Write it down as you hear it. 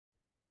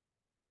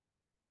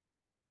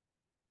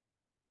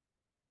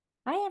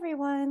Hi,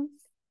 everyone.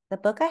 The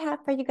book I have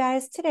for you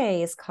guys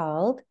today is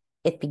called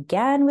It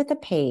Began with a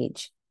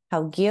Page,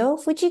 How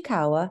Gyo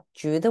Fujikawa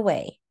Drew the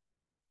Way.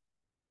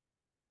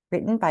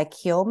 Written by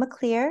Kyo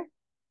Maclear.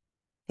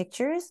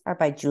 Pictures are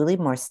by Julie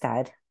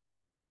Morstad.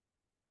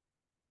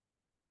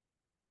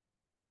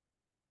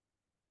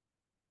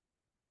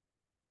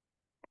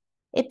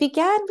 It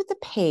began with a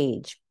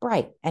page,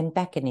 bright and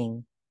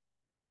beckoning.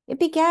 It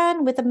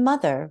began with a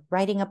mother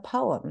writing a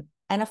poem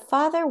and a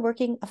father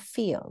working a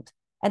field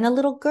and a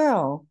little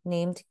girl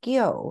named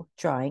Gyo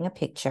drawing a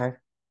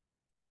picture.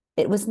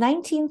 It was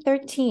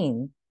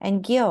 1913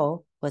 and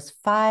Gyo was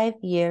 5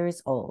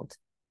 years old.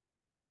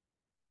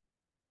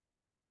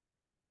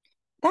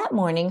 That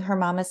morning, her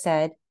mama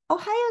said,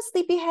 "Ohio,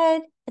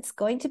 sleepyhead, it's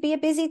going to be a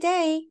busy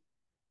day."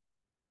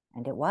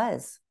 And it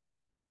was.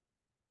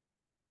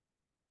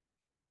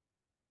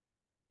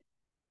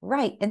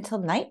 Right until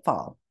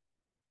nightfall.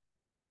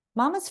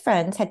 Mama's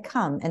friends had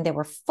come and they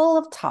were full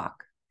of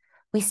talk.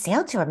 "We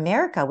sailed to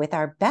America with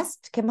our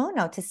best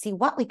kimono to see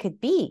what we could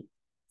be.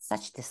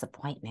 Such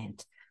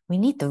disappointment. We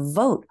need the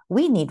vote.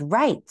 We need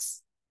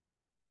rights."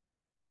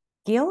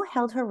 Gyo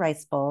held her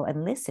rice bowl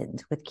and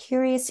listened with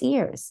curious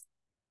ears.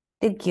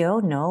 Did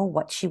Gyo know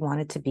what she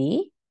wanted to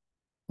be?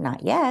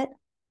 Not yet.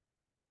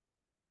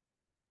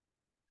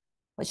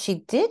 What she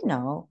did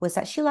know was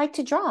that she liked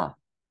to draw.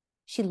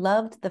 She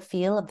loved the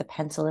feel of the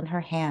pencil in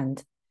her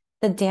hand,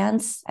 the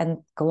dance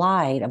and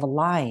glide of a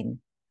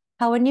line,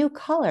 how a new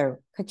color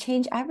could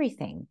change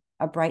everything,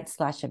 a bright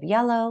splash of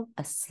yellow,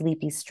 a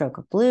sleepy stroke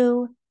of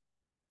blue.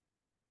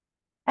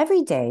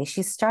 Every day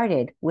she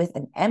started with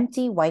an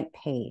empty white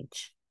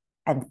page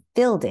and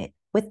filled it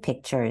with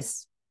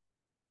pictures.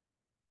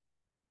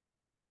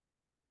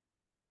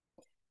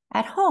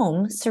 At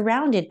home,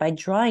 surrounded by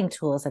drawing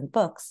tools and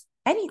books,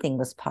 anything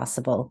was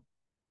possible.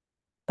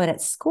 But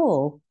at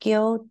school,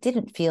 Gyo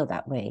didn't feel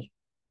that way.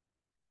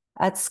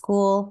 At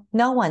school,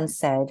 no one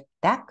said,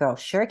 "That girl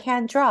sure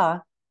can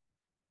draw."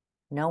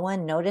 No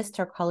one noticed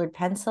her colored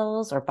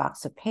pencils or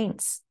box of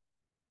paints.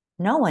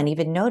 No one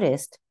even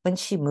noticed when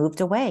she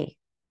moved away.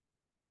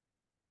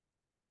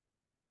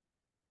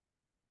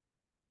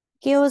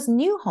 Gyo's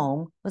new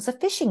home was a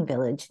fishing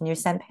village near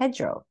San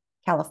Pedro,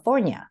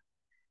 California,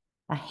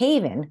 a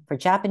haven for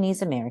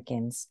Japanese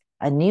Americans,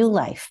 a new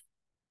life.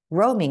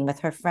 Roaming with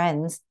her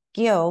friends,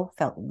 Gyo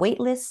felt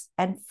weightless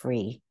and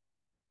free.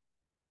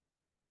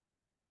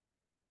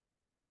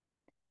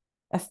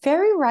 A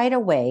ferry ride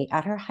away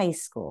at her high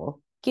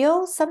school,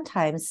 Gyo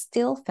sometimes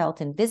still felt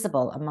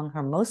invisible among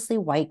her mostly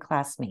white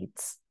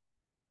classmates.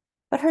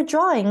 But her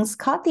drawings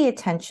caught the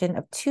attention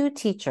of two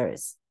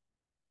teachers.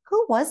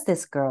 Who was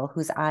this girl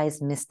whose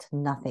eyes missed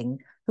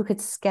nothing, who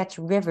could sketch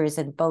rivers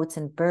and boats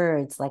and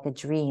birds like a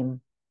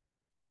dream?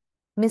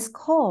 Miss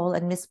Cole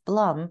and Miss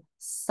Blum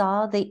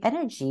saw the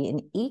energy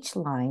in each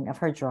line of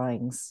her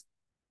drawings.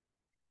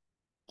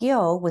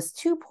 Gyo was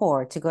too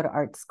poor to go to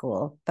art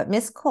school, but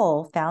Miss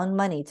Cole found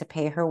money to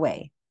pay her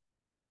way.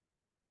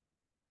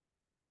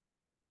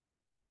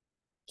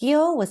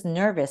 Gyo was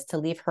nervous to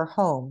leave her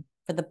home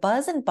for the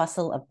buzz and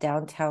bustle of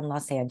downtown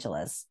Los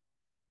Angeles.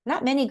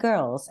 Not many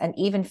girls, and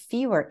even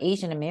fewer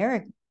Asian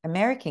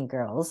American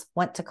girls,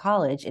 went to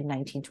college in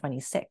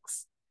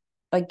 1926.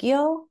 But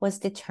Gyo was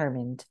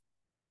determined.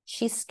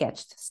 She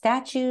sketched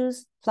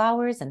statues,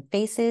 flowers, and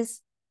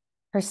faces.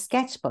 Her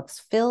sketchbooks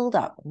filled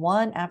up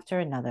one after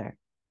another.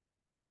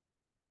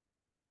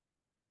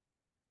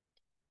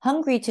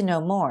 Hungry to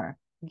know more,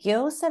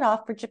 Gyo set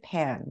off for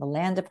Japan, the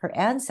land of her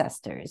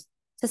ancestors,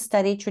 to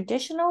study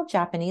traditional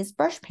Japanese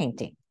brush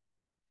painting.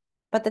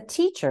 But the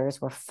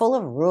teachers were full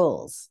of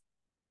rules.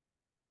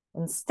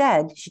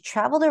 Instead, she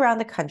traveled around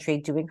the country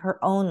doing her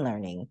own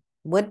learning: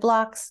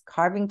 woodblocks,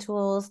 carving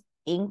tools,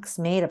 inks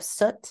made of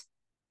soot.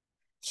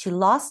 She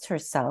lost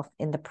herself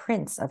in the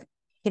prints of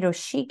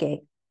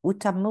Hiroshige,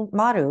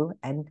 Utamaru,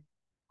 and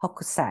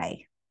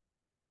Hokusai,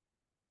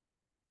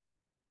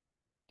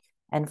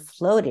 and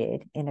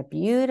floated in a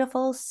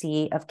beautiful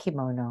sea of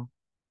kimono.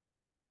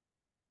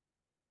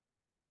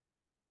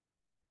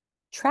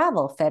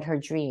 Travel fed her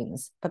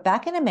dreams, but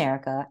back in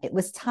America, it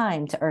was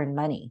time to earn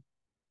money.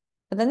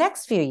 For the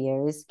next few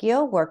years,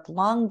 Gyo worked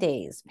long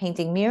days,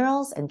 painting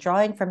murals and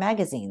drawing for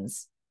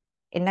magazines.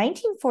 In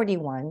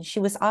 1941, she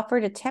was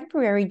offered a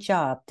temporary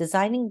job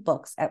designing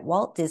books at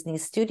Walt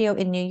Disney's studio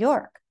in New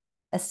York,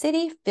 a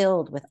city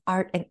filled with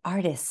art and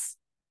artists.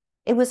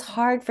 It was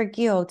hard for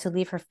Gyo to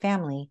leave her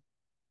family,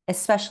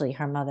 especially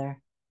her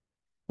mother.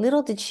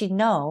 Little did she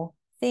know,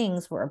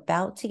 things were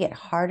about to get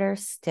harder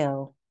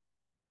still.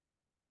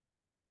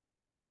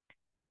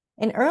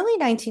 In early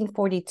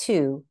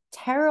 1942,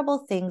 terrible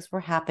things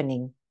were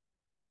happening.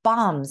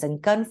 Bombs and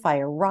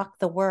gunfire rocked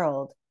the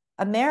world.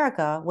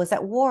 America was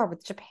at war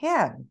with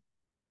Japan.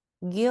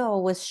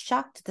 Gyo was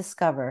shocked to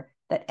discover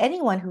that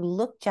anyone who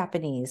looked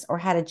Japanese or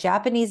had a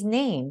Japanese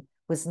name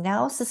was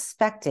now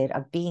suspected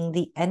of being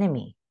the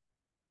enemy.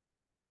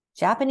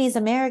 Japanese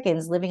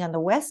Americans living on the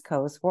West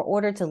Coast were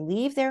ordered to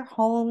leave their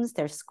homes,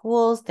 their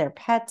schools, their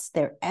pets,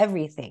 their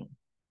everything.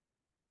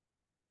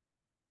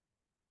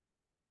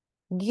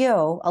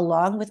 Gyo,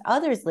 along with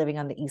others living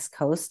on the East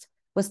Coast,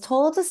 was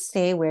told to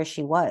stay where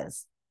she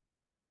was.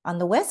 On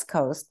the West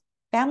Coast,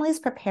 families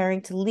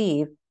preparing to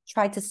leave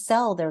tried to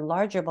sell their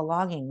larger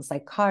belongings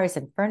like cars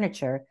and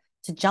furniture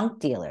to junk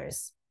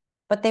dealers,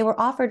 but they were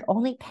offered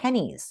only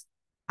pennies.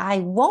 "I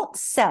won't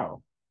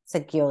sell,"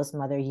 said Gyo's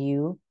mother,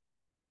 Yu.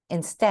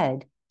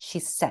 Instead, she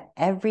set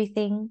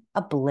everything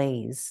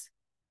ablaze.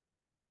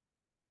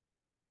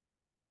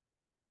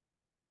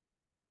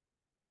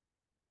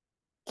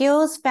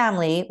 Gyo's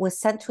family was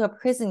sent to a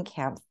prison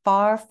camp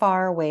far,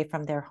 far away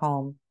from their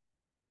home.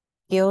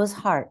 Gyo's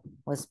heart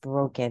was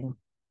broken.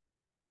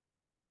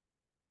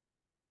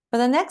 For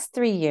the next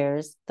 3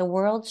 years, the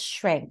world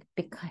shrank,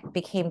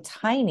 became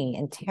tiny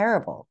and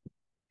terrible.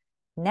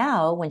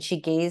 Now, when she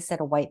gazed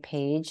at a white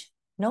page,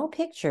 no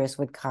pictures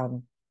would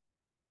come.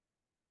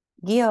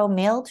 Gyo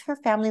mailed her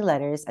family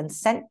letters and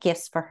sent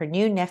gifts for her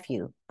new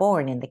nephew,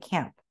 born in the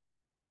camp.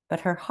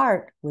 But her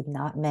heart would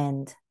not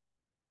mend.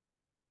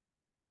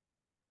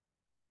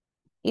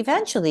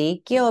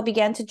 Eventually, Gyo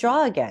began to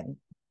draw again.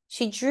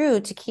 She drew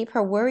to keep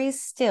her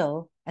worries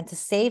still and to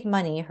save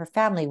money her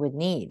family would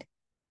need.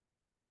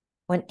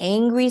 When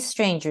angry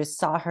strangers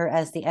saw her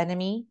as the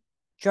enemy,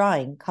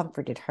 drawing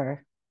comforted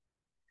her.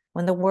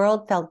 When the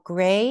world felt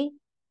gray,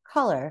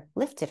 color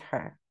lifted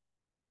her.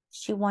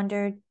 She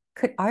wondered,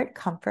 could art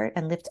comfort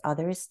and lift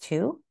others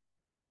too?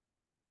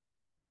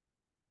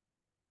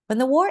 When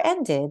the war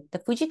ended, the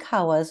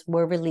Fujikawas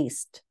were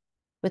released.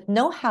 With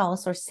no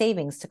house or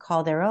savings to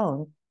call their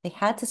own, they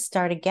had to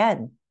start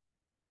again.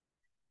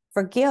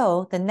 For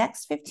Gyo, the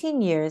next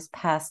 15 years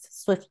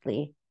passed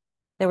swiftly.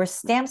 There were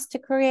stamps to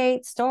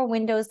create, store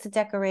windows to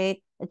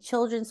decorate, a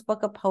children's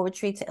book of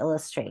poetry to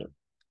illustrate.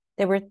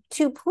 There were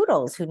 2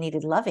 poodles who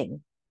needed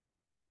loving.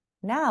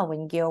 Now,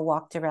 when Gyo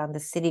walked around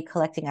the city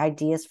collecting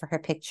ideas for her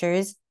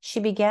pictures, she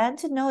began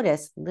to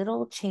notice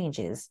little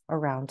changes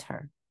around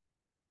her.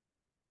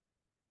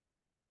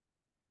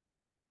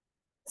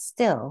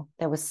 Still,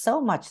 there was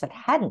so much that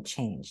hadn't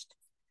changed.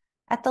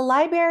 At the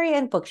library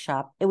and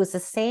bookshop, it was the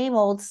same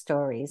old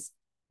stories: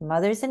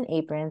 mothers in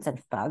aprons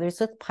and fathers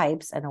with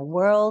pipes and a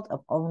world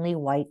of only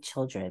white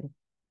children.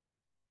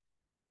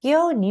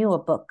 Gyo knew a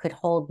book could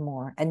hold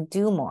more and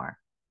do more.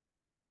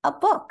 "A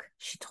book,"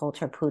 she told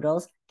her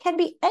poodles, "can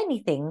be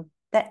anything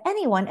that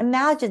anyone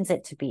imagines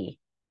it to be."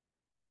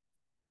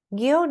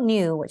 Gyo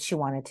knew what she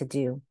wanted to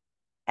do.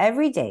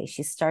 Every day,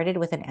 she started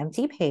with an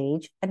empty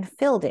page and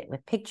filled it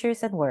with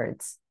pictures and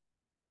words.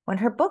 When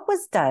her book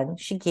was done,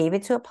 she gave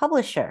it to a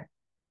publisher.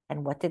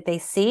 And what did they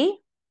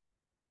see?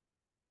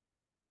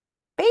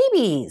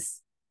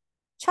 Babies!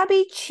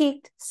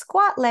 Chubby-cheeked,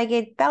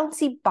 squat-legged,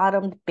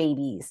 bouncy-bottomed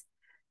babies.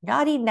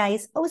 Naughty,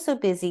 nice, oh so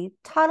busy,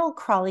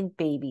 toddle-crawling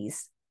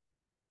babies.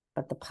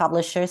 But the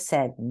publisher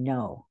said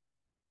no.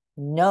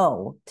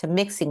 No to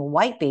mixing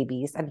white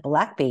babies and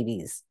black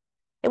babies.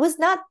 It was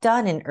not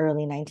done in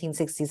early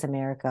 1960s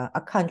America, a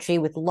country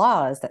with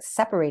laws that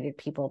separated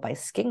people by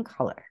skin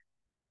color.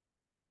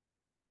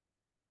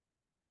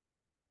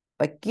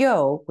 But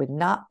Gyo would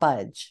not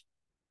budge.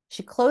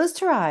 She closed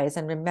her eyes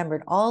and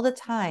remembered all the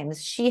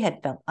times she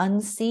had felt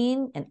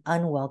unseen and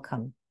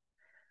unwelcome.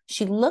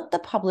 She looked the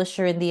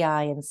publisher in the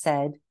eye and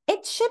said,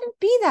 "It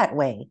shouldn't be that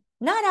way.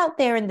 Not out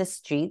there in the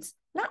streets,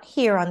 not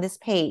here on this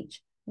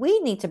page. We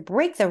need to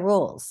break the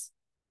rules."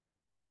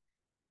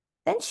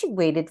 Then she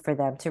waited for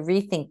them to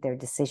rethink their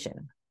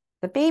decision.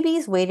 The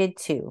babies waited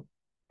too,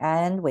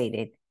 and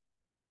waited.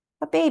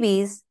 But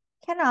babies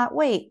cannot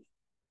wait.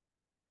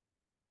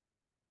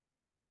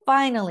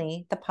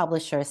 Finally, the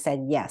publisher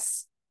said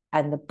yes,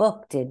 and the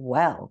book did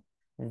well,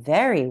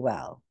 very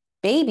well.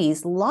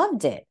 Babies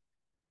loved it.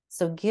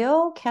 So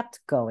Gyo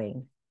kept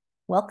going,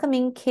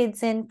 welcoming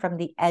kids in from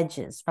the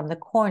edges, from the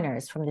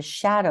corners, from the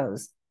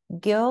shadows.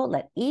 Gyo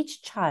let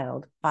each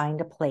child find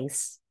a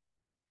place.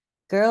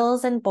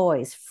 Girls and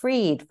boys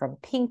freed from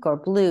pink or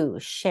blue,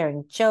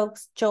 sharing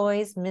jokes,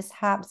 joys,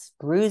 mishaps,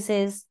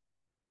 bruises,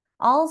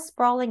 all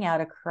sprawling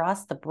out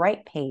across the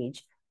bright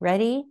page,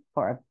 ready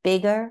for a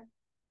bigger,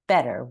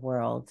 better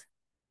world.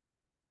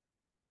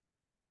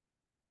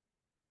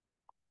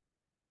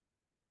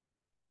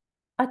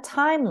 A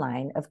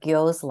timeline of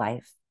Gyo's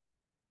life.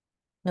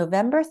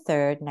 November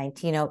 3rd,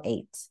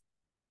 1908.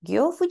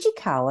 Gyo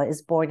Fujikawa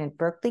is born in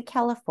Berkeley,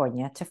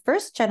 California, to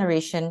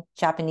first-generation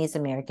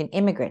Japanese-American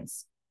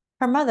immigrants.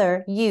 Her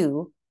mother,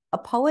 Yu, a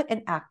poet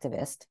and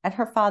activist, and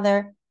her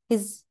father,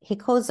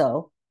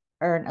 Hikozo,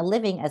 earn a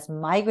living as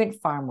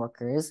migrant farm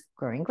workers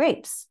growing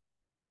grapes.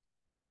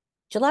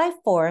 July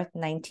 4th,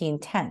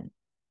 1910.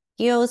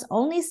 Gyo's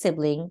only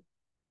sibling,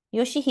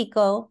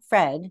 Yoshihiko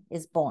Fred,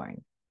 is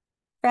born.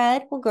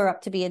 Fred will grow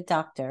up to be a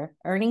doctor,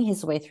 earning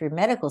his way through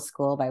medical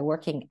school by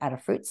working at a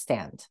fruit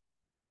stand.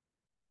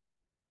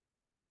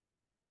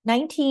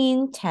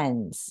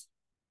 1910s.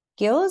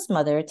 Gyo's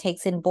mother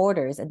takes in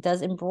boarders and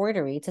does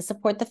embroidery to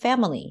support the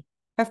family.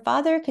 Her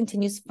father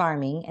continues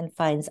farming and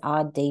finds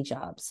odd day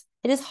jobs.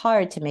 It is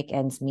hard to make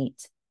ends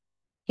meet.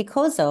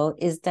 Hikozo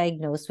is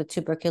diagnosed with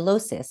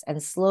tuberculosis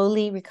and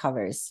slowly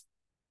recovers.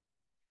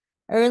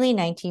 Early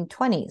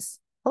 1920s.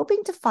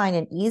 Hoping to find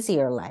an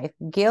easier life,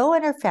 Gyo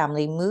and her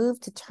family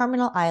moved to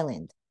Terminal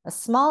Island, a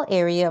small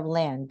area of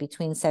land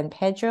between San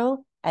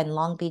Pedro and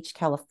Long Beach,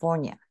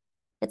 California.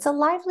 It's a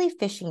lively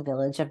fishing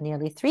village of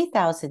nearly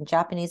 3,000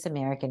 Japanese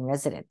American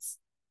residents.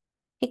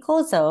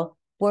 Hikozo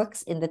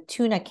works in the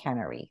tuna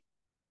cannery.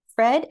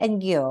 Fred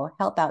and Gyo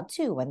help out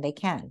too when they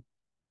can.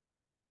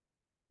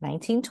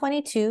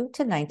 1922 to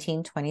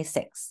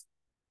 1926.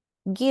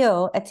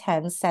 Gyo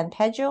attends San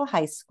Pedro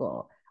High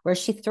School, where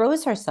she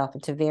throws herself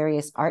into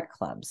various art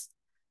clubs.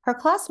 Her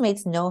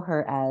classmates know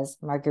her as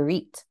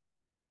Marguerite.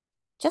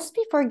 Just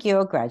before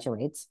Gyo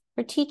graduates,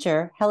 her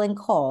teacher, Helen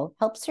Cole,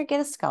 helps her get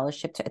a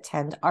scholarship to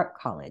attend art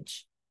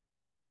college.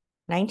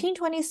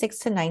 1926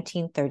 to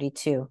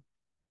 1932.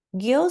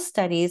 Gyo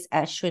studies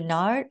at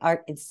Chouinard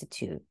Art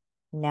Institute,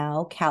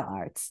 now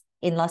CalArts,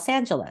 in Los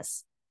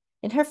Angeles.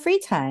 In her free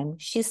time,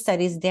 she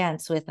studies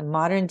dance with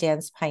modern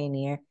dance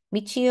pioneer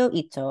Michio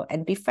Ito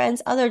and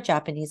befriends other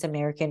Japanese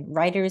American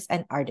writers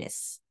and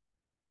artists.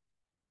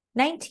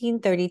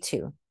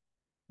 1932.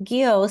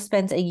 Gyo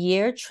spends a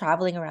year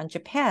traveling around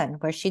Japan,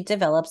 where she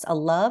develops a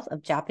love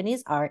of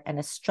Japanese art and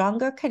a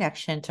stronger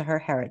connection to her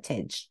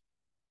heritage.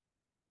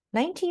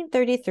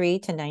 1933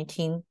 to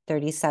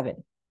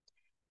 1937.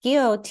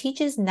 Gyo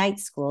teaches night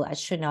school at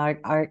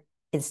Chouinard Art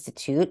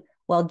Institute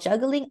while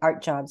juggling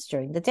art jobs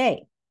during the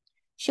day.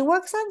 She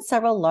works on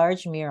several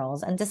large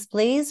murals and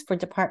displays for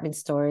department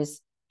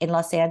stores in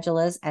Los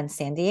Angeles and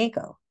San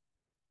Diego.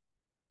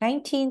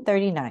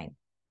 1939.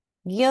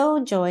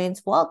 Gyo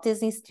joins Walt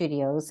Disney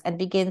Studios and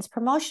begins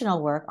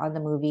promotional work on the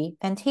movie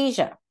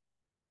Fantasia.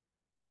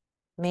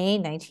 May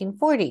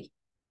 1940.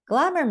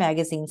 Glamour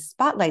magazine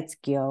spotlights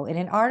Gyo in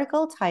an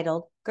article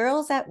titled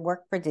Girls at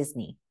Work for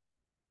Disney.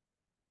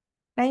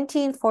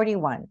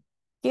 1941.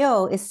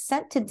 Gyo is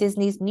sent to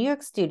Disney's New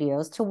York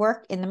studios to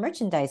work in the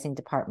merchandising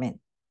department.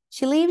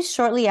 She leaves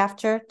shortly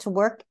after to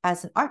work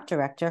as an art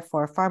director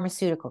for a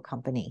pharmaceutical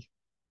company.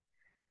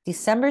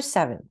 December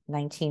 7,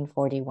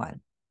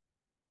 1941.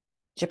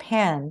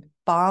 Japan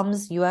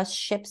bombs U.S.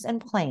 ships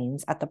and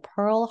planes at the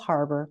Pearl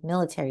Harbor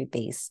military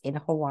base in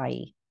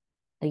Hawaii.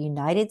 The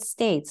United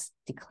States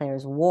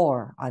declares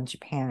war on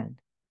Japan.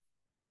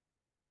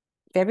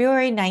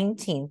 February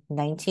 19,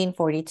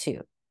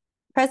 1942.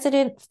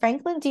 President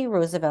Franklin D.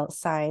 Roosevelt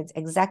signs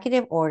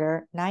Executive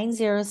Order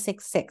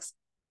 9066,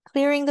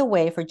 clearing the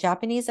way for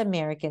Japanese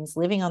Americans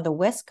living on the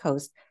West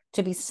Coast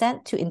to be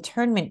sent to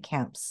internment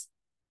camps.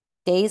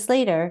 Days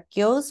later,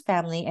 Gyo's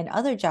family and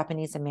other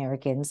Japanese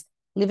Americans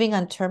living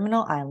on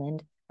Terminal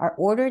Island are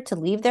ordered to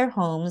leave their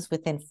homes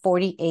within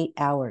 48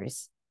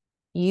 hours.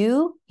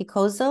 Yu,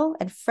 Hikozo,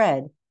 and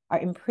Fred are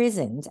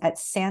imprisoned at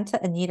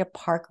Santa Anita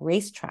Park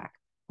Racetrack,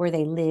 where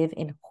they live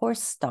in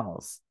horse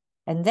stalls,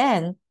 and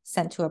then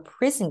sent to a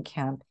prison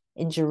camp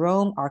in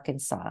Jerome,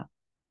 Arkansas.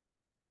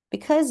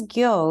 Because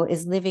Gyo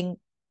is living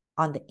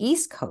on the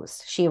East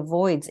Coast, she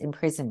avoids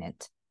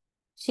imprisonment.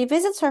 She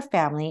visits her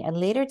family and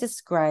later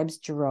describes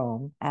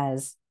Jerome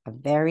as a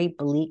very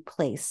bleak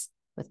place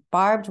with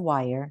barbed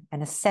wire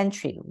and a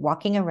sentry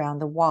walking around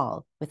the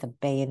wall with a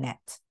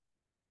bayonet.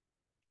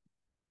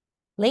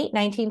 Late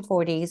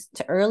 1940s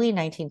to early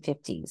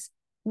 1950s,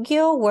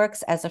 Gyo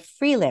works as a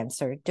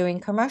freelancer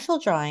doing commercial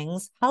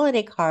drawings,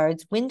 holiday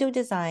cards, window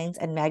designs,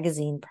 and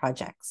magazine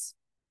projects.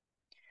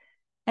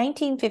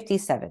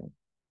 1957,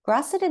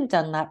 Grosset and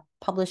Dunlap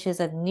publishes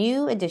a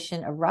new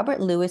edition of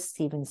Robert Louis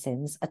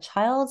Stevenson's A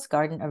Child's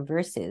Garden of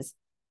Verses,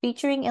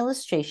 featuring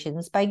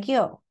illustrations by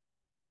Gyo.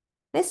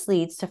 This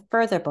leads to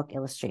further book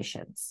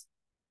illustrations.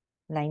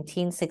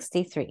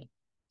 1963,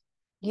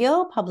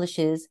 Gyo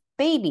publishes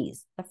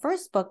Babies, the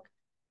first book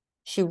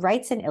she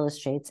writes and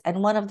illustrates,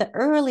 and one of the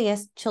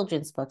earliest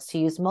children's books to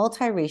use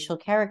multiracial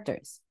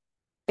characters.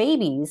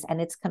 Babies and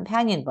its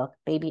companion book,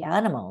 Baby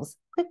Animals,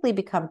 quickly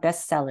become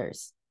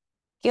bestsellers.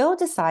 Gyo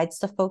decides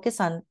to focus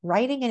on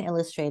writing and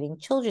illustrating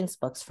children's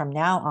books from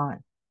now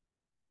on.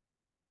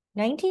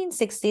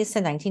 1960s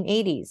to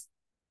 1980s.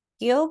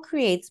 Gyo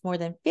creates more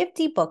than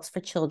 50 books for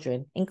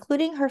children,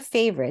 including her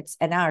favorites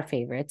and our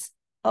favorites,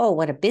 Oh,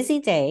 What a Busy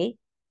Day,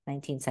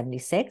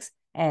 1976,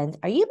 and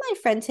Are You My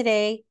Friend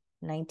Today,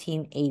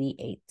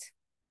 1988.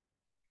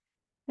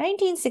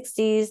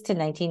 1960s to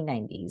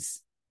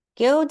 1990s.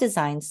 Gyo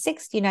designed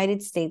 6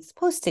 United States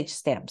postage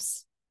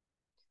stamps.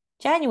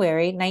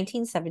 January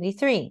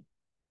 1973.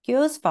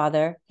 Gyo's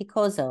father,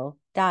 Hikozo,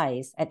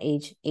 dies at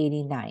age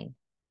 89.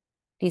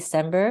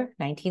 December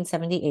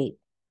 1978.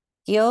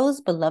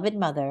 Gyo's beloved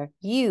mother,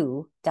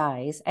 Yu,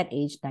 dies at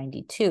age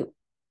 92.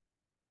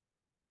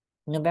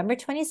 November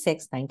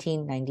 26,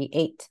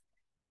 1998.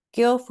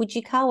 Gyo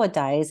Fujikawa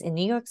dies in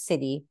New York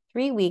City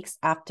 3 weeks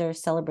after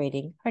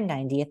celebrating her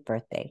 90th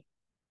birthday.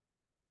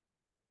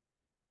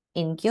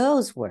 In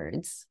Gyo's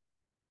words,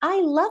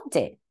 I loved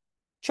it.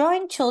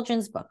 Drawing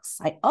children's books.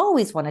 I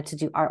always wanted to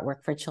do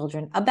artwork for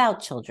children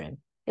about children.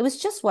 It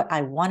was just what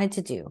I wanted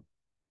to do.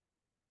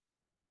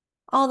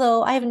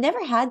 Although I have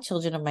never had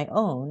children of my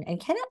own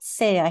and cannot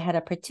say I had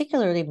a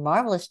particularly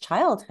marvelous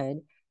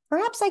childhood,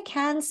 perhaps I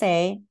can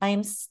say I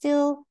am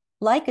still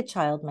like a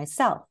child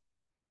myself.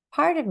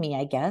 Part of me,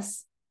 I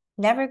guess,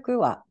 never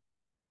grew up.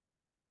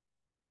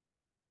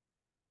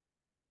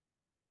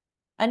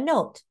 A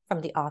note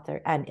from the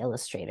author and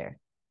illustrator.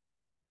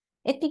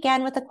 It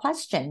began with a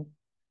question.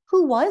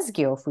 Who was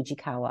Gyo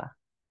Fujikawa?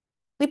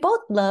 We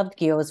both loved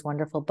Gyo's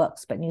wonderful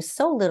books, but knew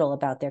so little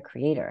about their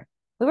creator.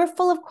 We were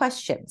full of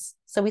questions,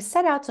 so we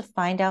set out to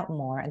find out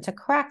more and to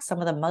crack some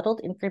of the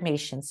muddled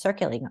information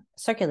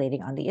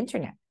circulating on the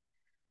internet.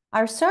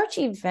 Our search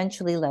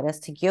eventually led us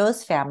to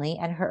Gyo's family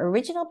and her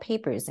original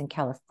papers in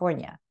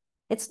California.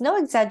 It's no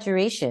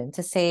exaggeration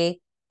to say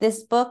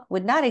this book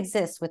would not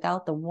exist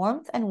without the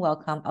warmth and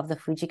welcome of the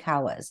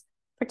Fujikawas,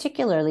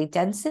 particularly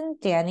Denson,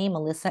 Danny,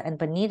 Melissa, and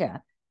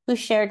Bonita, who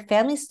shared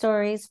family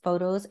stories,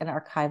 photos, and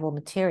archival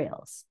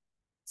materials.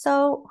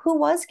 So, who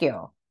was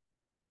Gyo?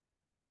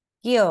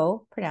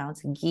 Gyo,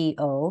 pronounced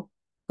Gyo,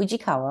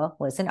 Fujikawa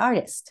was an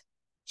artist.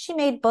 She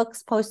made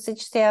books,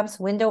 postage stamps,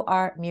 window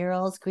art,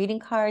 murals, greeting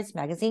cards,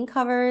 magazine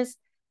covers,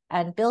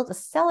 and built a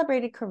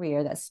celebrated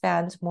career that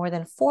spanned more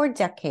than 4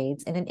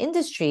 decades in an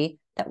industry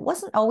that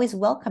wasn't always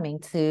welcoming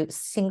to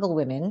single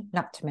women,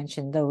 not to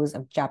mention those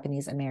of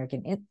Japanese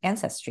American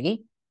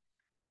ancestry.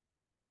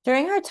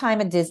 During her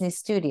time at Disney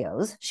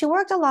Studios, she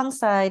worked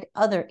alongside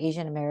other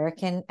Asian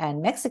American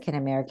and Mexican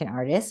American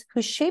artists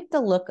who shaped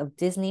the look of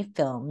Disney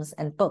films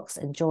and books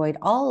enjoyed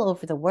all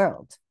over the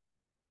world.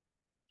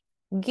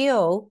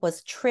 Gyo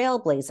was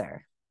trailblazer.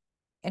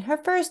 In her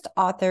first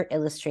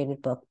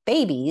author-illustrated book,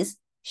 Babies,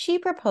 she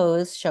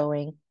proposed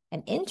showing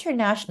an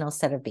international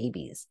set of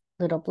babies,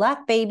 little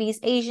Black babies,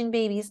 Asian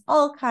babies,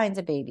 all kinds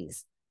of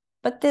babies.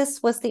 But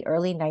this was the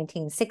early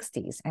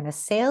 1960s, and a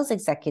sales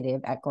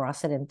executive at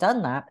Grosset and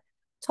Dunlap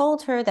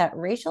told her that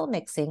racial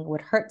mixing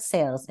would hurt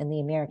sales in the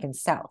American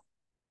South.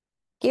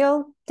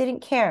 Gyo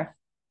didn't care.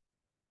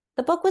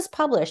 The book was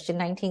published in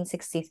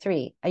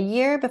 1963, a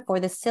year before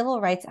the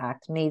Civil Rights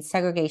Act made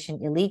segregation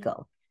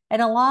illegal,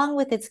 and along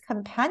with its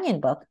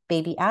companion book,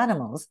 Baby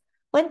Animals,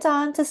 went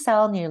on to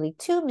sell nearly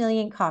 2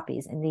 million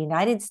copies in the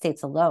United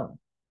States alone.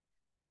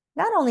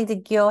 Not only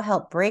did Gyo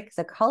help break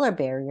the color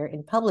barrier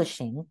in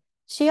publishing,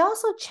 she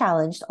also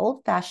challenged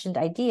old-fashioned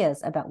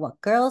ideas about what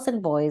girls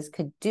and boys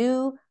could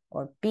do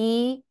or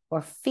be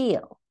or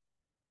feel.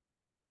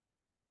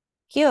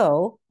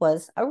 Gyo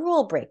was a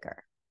rule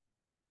breaker.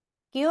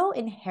 Gyo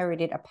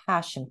inherited a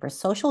passion for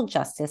social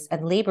justice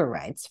and labor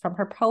rights from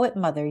her poet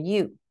mother,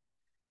 Yu.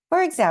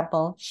 For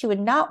example, she would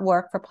not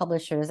work for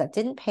publishers that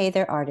didn't pay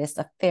their artists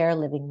a fair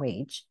living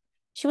wage.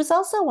 She was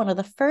also one of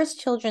the first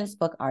children's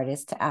book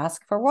artists to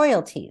ask for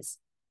royalties.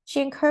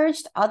 She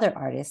encouraged other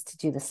artists to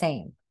do the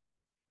same.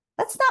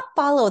 Let's not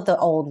follow the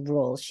old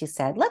rules, she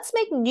said. Let's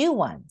make new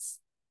ones.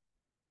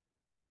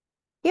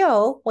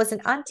 Gyo was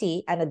an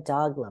auntie and a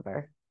dog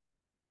lover.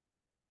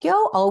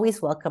 Gyo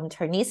always welcomed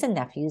her niece and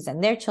nephews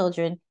and their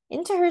children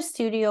into her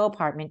studio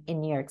apartment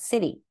in New York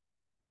City.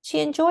 She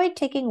enjoyed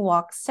taking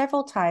walks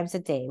several times a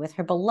day with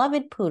her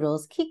beloved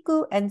poodles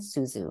Kiku and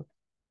Suzu.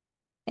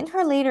 In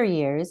her later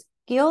years,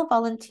 Gyo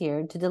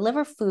volunteered to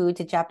deliver food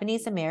to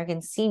Japanese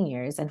American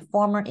seniors and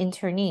former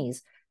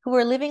internees who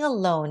were living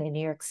alone in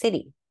New York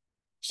City.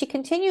 She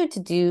continued to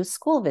do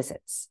school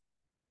visits.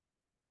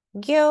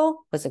 Gyo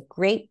was a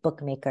great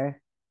bookmaker.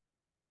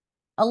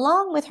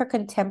 Along with her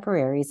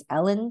contemporaries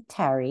Ellen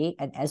Terry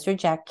and Ezra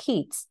Jack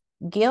Keats,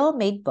 Gyo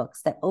made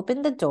books that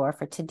opened the door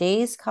for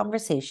today's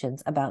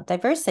conversations about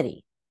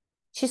diversity.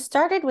 She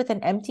started with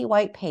an empty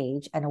white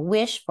page and a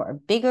wish for a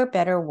bigger,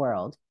 better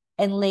world,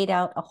 and laid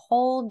out a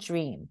whole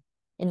dream,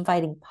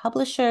 inviting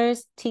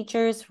publishers,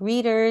 teachers,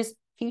 readers,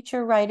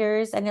 future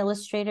writers, and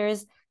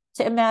illustrators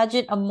to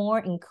imagine a more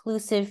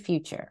inclusive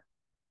future.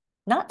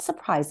 Not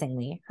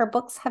surprisingly, her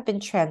books have been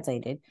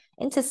translated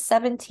into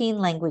 17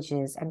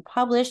 languages and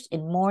published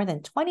in more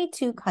than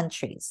 22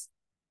 countries.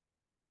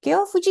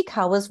 Gyo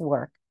Fujikawa's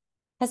work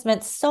has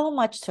meant so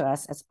much to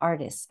us as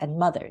artists and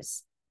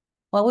mothers.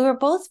 While we were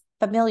both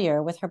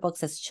familiar with her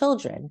books as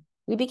children,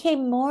 we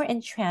became more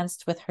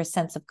entranced with her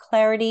sense of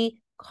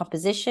clarity,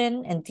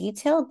 composition, and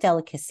detailed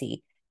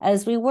delicacy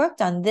as we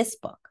worked on this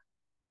book.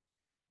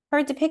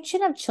 Her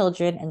depiction of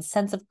children and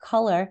sense of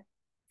color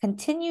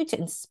continue to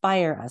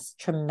inspire us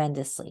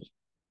tremendously.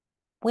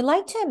 We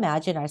like to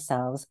imagine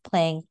ourselves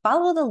playing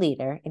follow the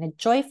leader in a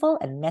joyful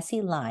and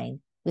messy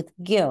line with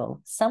Gyo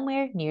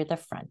somewhere near the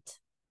front.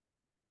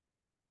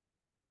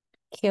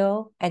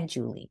 Kyo and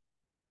Julie.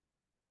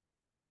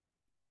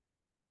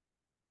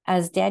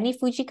 As Danny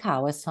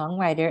Fujikawa,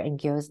 songwriter and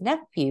Gyo's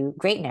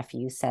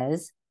great-nephew,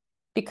 says,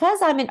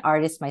 "Because I'm an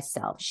artist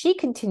myself, she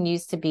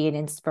continues to be an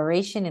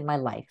inspiration in my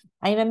life.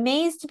 I am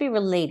amazed to be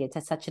related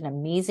to such an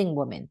amazing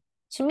woman.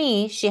 To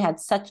me, she had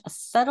such a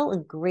subtle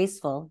and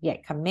graceful,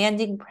 yet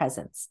commanding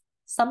presence,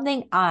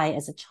 something I,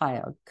 as a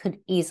child, could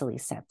easily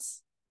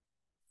sense."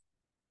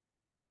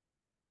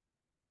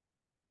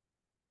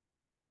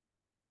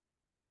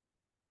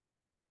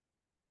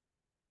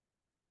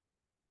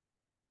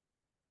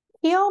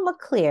 Kyo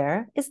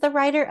Maclear is the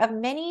writer of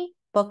many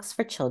books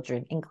for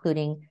children,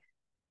 including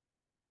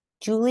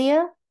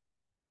Julia,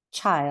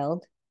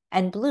 Child,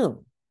 and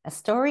Bloom, a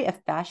story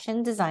of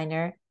fashion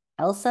designer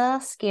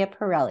Elsa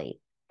Schiaparelli,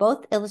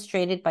 both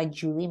illustrated by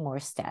Julie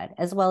Morstad,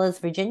 as well as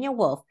Virginia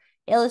Woolf,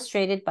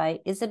 illustrated by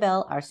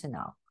Isabelle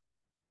Arsenault.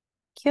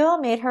 Kyo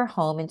made her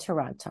home in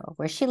Toronto,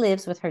 where she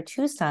lives with her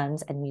 2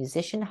 sons and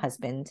musician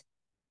husband.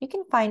 You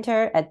can find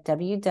her at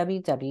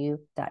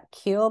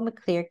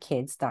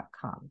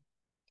www.kyomaclearkids.com.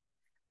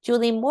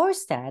 Julie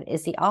Morstad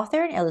is the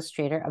author and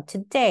illustrator of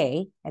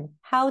Today and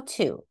How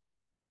To.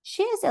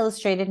 She has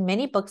illustrated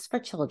many books for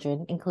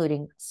children,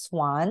 including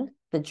Swan,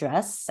 The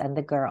Dress, and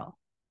the Girl,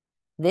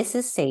 This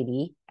is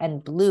Sadie,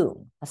 and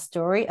Bloom, a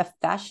story of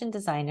fashion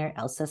designer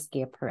Elsa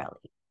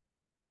Schiaparelli.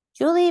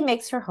 Julie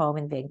makes her home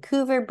in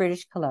Vancouver,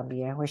 British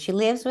Columbia, where she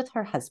lives with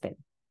her husband.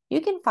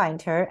 You can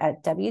find her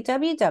at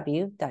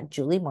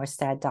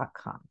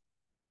www.juliemorstad.com.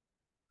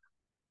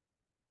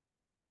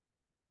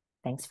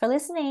 Thanks for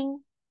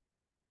listening.